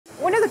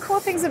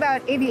things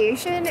about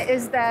aviation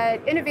is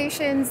that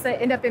innovations that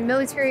end up in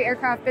military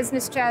aircraft,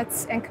 business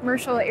jets, and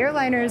commercial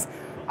airliners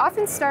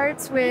often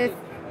starts with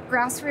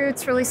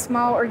grassroots, really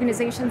small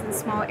organizations and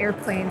small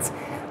airplanes.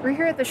 We're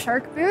here at the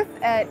Shark booth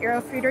at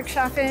Aero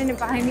Friedrichshafen.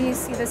 Behind me you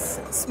see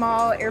this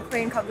small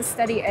airplane called the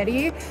Steady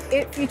Eddy.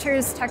 It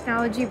features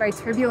technology by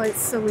Turbulence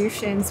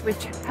Solutions,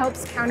 which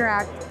helps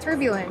counteract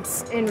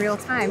turbulence in real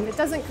time. It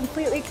doesn't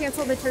completely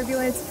cancel the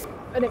turbulence,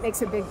 but it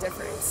makes a big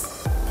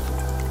difference.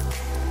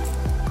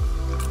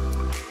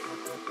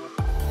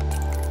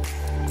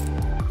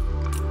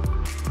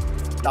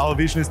 Our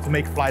vision is to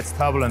make flights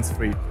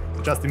turbulence-free.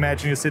 Just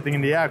imagine you're sitting in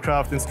the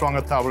aircraft in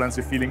stronger turbulence,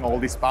 you're feeling all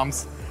these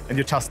bumps, and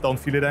you just don't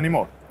feel it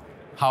anymore.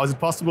 How is it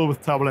possible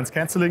with turbulence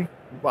cancelling?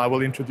 I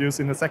will introduce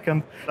in a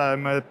second.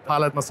 I'm a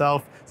pilot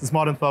myself since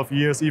more than 12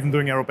 years, even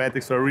doing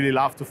aerobatics, so I really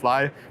love to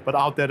fly. But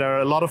out there are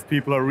a lot of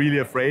people who are really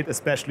afraid,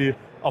 especially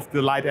of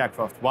the light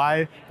aircraft.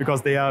 Why?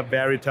 Because they are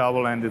very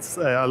turbulent. It's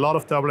a lot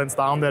of turbulence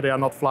down there. They are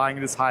not flying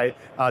at this high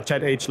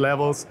jet age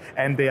levels,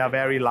 and they are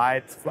very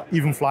light,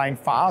 even flying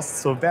fast.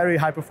 So very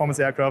high performance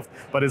aircraft,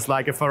 but it's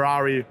like a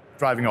Ferrari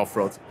driving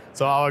off-road.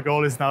 So our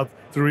goal is now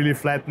to really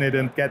flatten it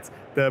and get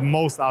the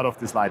most out of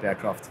this light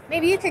aircraft.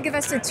 Maybe you could give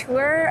us a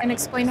tour and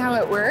explain how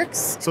it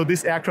works. So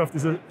this aircraft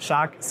is a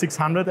Shark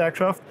 600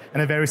 aircraft,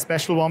 and a very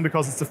special one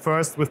because it's the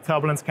first with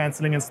turbulence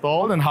cancelling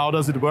installed. And how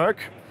does it work?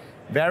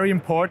 Very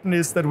important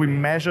is that we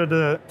measure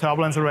the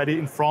turbulence already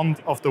in front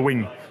of the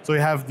wing. So you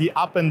have the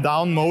up and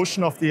down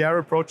motion of the air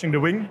approaching the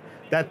wing.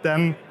 That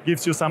then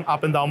gives you some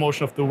up and down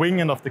motion of the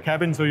wing and of the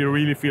cabin, so you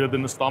really feel it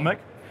in the stomach.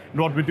 And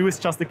what we do is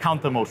just a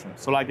counter motion,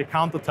 so like a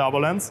counter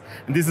turbulence.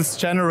 And this is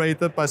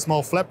generated by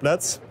small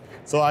flaplets.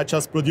 So I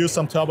just produce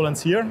some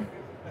turbulence here.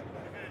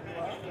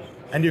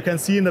 And you can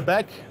see in the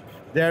back,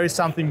 there is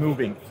something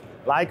moving.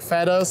 Like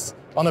feathers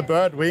on a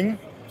bird wing,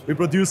 we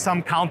produce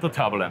some counter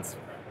turbulence.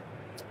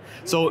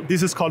 So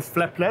this is called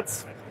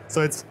flaplets.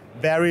 So it's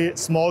very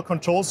small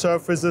control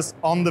surfaces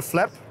on the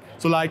flap.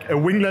 So like a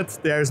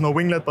winglet, there is no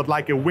winglet, but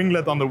like a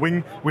winglet on the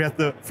wing, we have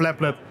the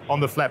flaplet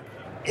on the flap.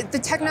 The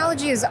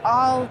technology is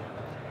all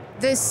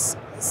this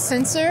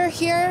sensor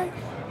here,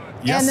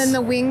 yes, and then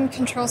the wing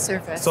control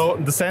surface. So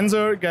the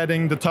sensor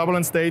getting the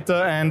turbulence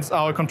data and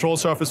our control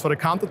surface for the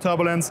counter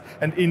turbulence,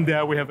 and in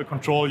there we have a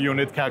control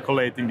unit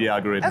calculating the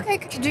algorithm. Okay,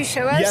 could you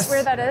show us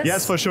where that is?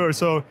 Yes, for sure.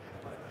 So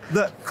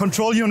the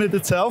control unit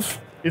itself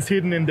is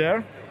hidden in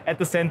there at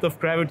the center of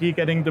gravity,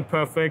 getting the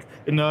perfect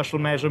inertial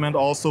measurement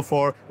also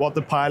for what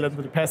the pilot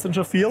and the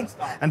passenger feel.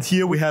 And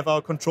here we have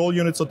our control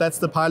unit, so that's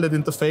the pilot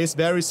interface,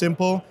 very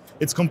simple.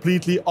 It's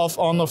completely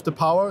off-on of the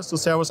power, so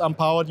servos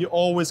unpowered. You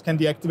always can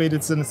deactivate it.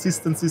 It's an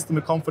assistant system,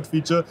 a comfort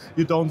feature.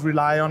 You don't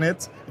rely on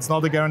it. It's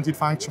not a guaranteed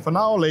function for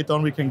now. Later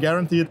on we can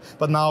guarantee it,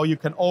 but now you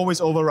can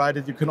always override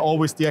it. You can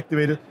always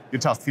deactivate it. You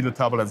just feel the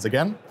turbulence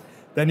again.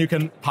 Then you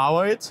can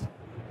power it.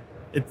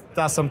 It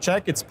does some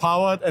check, it's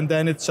powered, and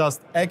then it's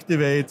just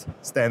activate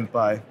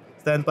standby.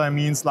 Standby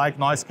means like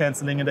noise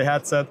cancelling in the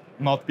headset,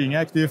 not being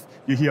active.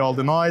 You hear all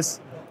the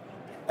noise,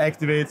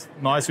 activate,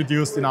 noise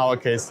reduced, in our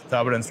case,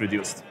 turbulence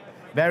reduced.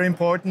 Very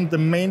important, the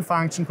main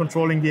function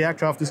controlling the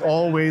aircraft is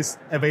always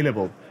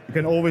available. You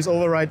can always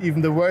override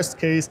even the worst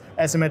case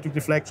asymmetric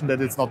deflection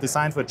that it's not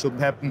designed for, it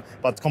shouldn't happen,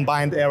 but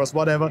combined errors,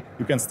 whatever,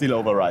 you can still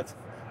override.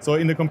 So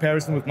in the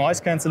comparison with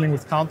noise cancelling,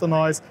 with counter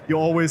noise, you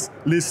always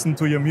listen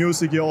to your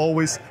music, you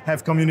always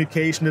have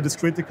communication that is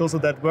critical, so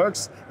that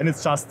works. And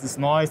it's just this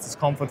noise, this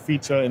comfort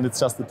feature, and it's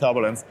just the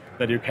turbulence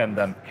that you can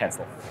then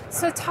cancel.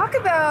 So talk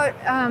about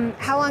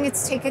how long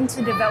it's taken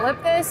to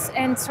develop this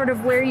and sort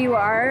of where you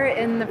are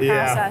in the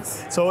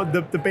process. Yeah. So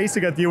the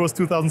basic idea was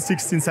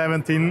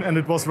 2016-17, and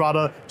it was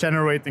rather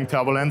generating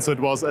turbulence. So it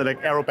was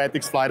like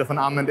aerobatics flight of an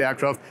unmanned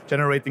aircraft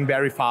generating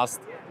very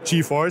fast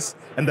G-force.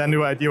 And then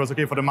the idea was,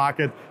 okay, for the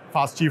market,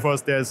 fast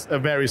G-force, there's a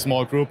very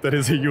small group that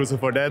is a user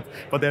for that,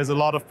 but there's a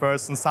lot of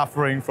persons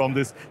suffering from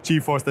this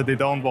G-force that they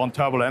don't want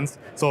turbulence.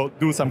 So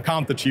do some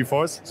counter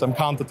G-force, some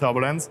counter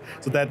turbulence.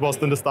 So that was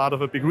then the start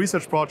of a big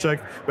research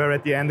project, where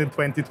at the end in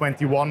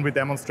 2021, we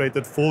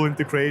demonstrated full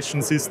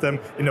integration system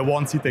in a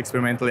one-seat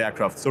experimental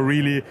aircraft. So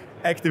really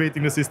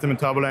activating the system in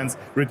turbulence,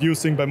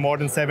 reducing by more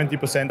than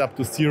 70% up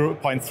to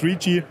 0.3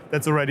 G.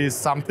 That's already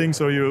something,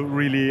 so you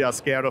really are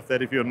scared of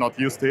that if you're not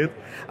used to it.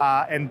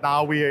 And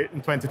now we are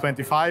in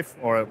 2025,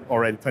 or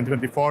already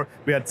 2024,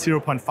 we had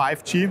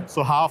 0.5 G,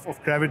 so half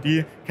of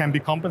gravity can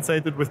be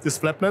compensated with these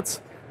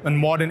flaplets, and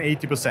more than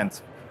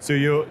 80%. So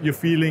you're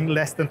feeling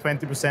less than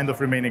 20% of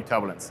remaining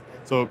turbulence.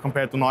 So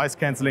compared to noise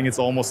cancelling, it's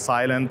almost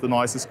silent, the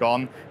noise is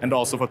gone, and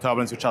also for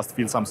turbulence, you just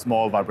feel some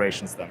small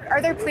vibrations then.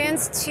 Are there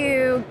plans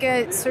to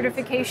get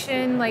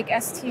certification like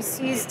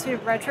STCs to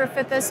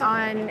retrofit this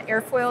on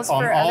airfoils for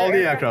other all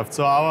the aircraft?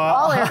 So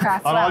all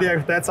aircraft. On all the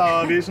aircraft, that's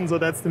our vision, so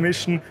that's the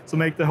mission, to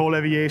make the whole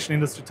aviation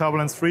industry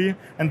turbulence free,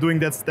 and doing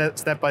that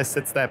step by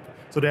step.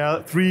 So there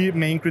are three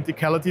main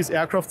criticalities: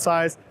 aircraft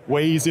size,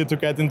 way easier to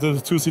get into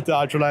the two-seater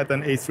ultralight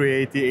than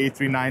A380,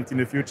 A390 in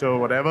the future or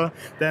whatever.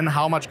 Then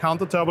how much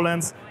counter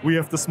turbulence? We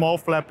have the small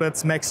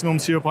flaplets, maximum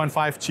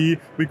 0.5 G.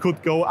 We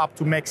could go up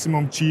to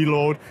maximum G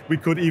load. We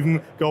could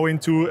even go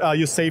into,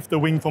 you save the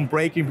wing from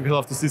breaking because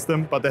of the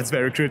system, but that's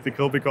very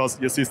critical because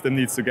your system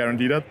needs to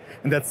guarantee that.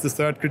 And that's the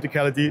third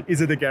criticality.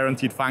 Is it a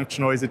guaranteed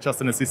function or is it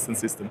just an assistance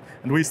system?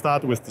 And we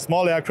start with the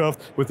small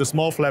aircraft, with the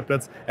small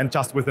flaplets, and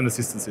just with an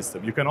assistance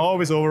system. You can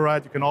always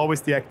override, you can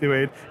always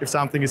deactivate. If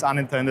something is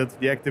unintended,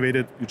 deactivate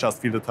it, you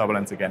just feel the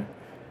turbulence again.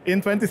 In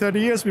 20,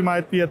 30 years, we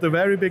might be at a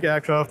very big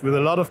aircraft with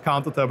a lot of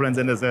counter turbulence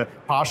and there's a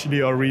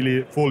partially or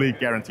really fully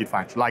guaranteed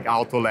function, like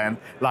auto land,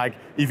 like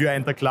if you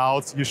enter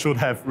clouds, you should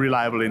have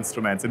reliable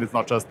instruments and it's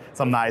not just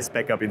some nice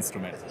backup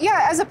instrument.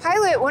 Yeah, as a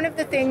pilot, one of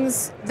the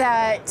things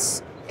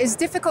that is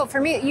difficult for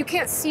me, you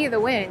can't see the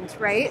wind,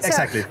 right?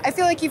 Exactly. So I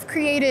feel like you've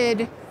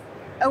created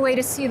a way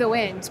to see the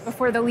wind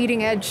before the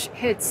leading edge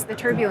hits the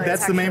turbulence.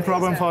 That's the main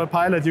problem for a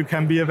pilot. You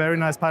can be a very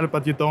nice pilot,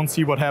 but you don't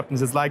see what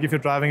happens. It's like if you're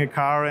driving a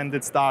car and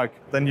it's dark,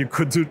 then you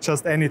could do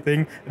just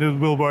anything and it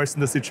will worsen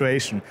the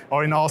situation.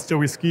 Or in Austria,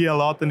 we ski a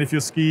lot, and if you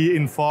ski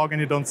in fog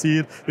and you don't see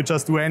it, you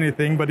just do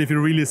anything. But if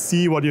you really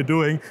see what you're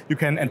doing, you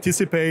can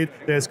anticipate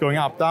there's going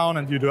up, down,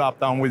 and you do up,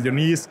 down with your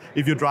knees.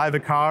 If you drive a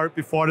car,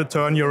 before the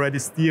turn, you already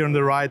steer in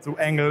the right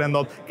angle and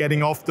not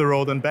getting off the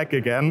road and back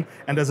again.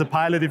 And as a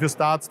pilot, if you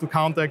start to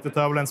counteract the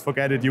turbulence,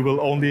 forget it, you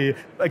will only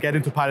get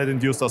into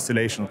pilot-induced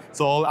oscillation.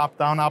 So all up,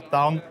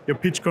 down, your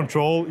pitch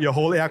control, your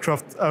whole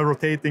aircraft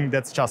rotating,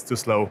 that's just too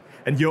slow.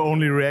 And you're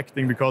only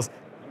reacting because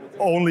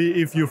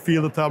only if you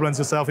feel the turbulence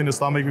yourself in the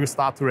stomach, you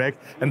start to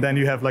react, and then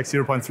you have like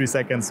 0.3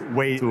 seconds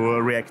way too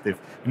reactive.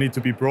 You need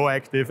to be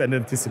proactive and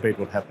anticipate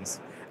what happens.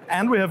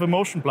 And we have a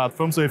motion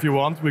platform, so if you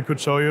want, we could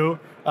show you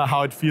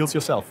how it feels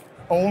yourself.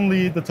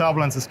 Only the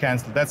turbulence is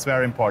cancelled. That's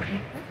very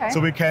important. Okay. So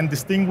we can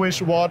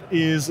distinguish what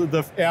is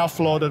the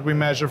airflow that we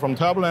measure from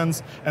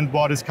turbulence and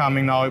what is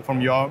coming now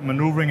from your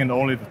maneuvering, and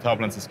only the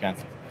turbulence is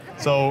cancelled.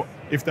 So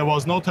if there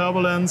was no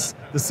turbulence,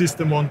 the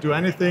system won't do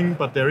anything,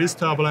 but there is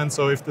turbulence,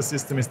 so if the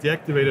system is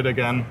deactivated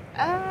again,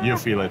 you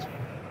feel it.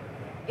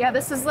 Yeah,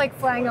 this is like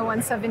flying a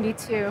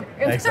 172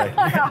 exactly.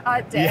 on a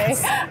hot day.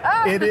 Yes,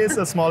 it is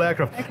a small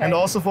aircraft. Okay. And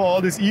also for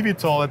all this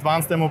eVTOL,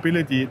 advanced air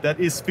mobility, that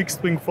is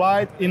fixed wing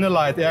flight in a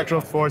light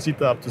aircraft,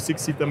 4-seater up to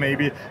 6-seater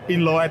maybe,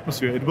 in low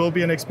atmosphere. It will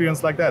be an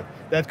experience like that.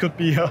 That could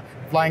be a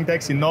flying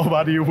taxi.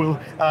 Nobody will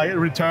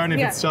return if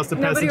it's just a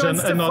passenger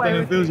and not an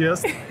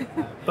enthusiast.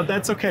 But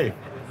that's okay.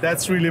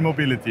 That's really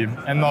mobility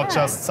and not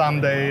just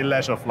Sunday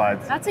leisure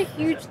flight. That's a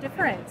huge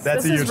difference.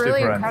 That's this a huge is really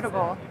difference.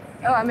 Incredible.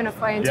 Oh, I'm gonna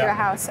fly into a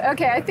house.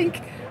 Okay, I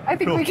think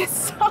cool. We can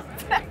stop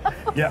now.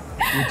 Yeah,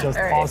 we just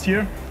pause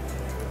here.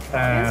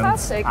 And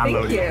fantastic,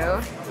 thank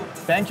you.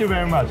 Thank you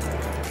very much.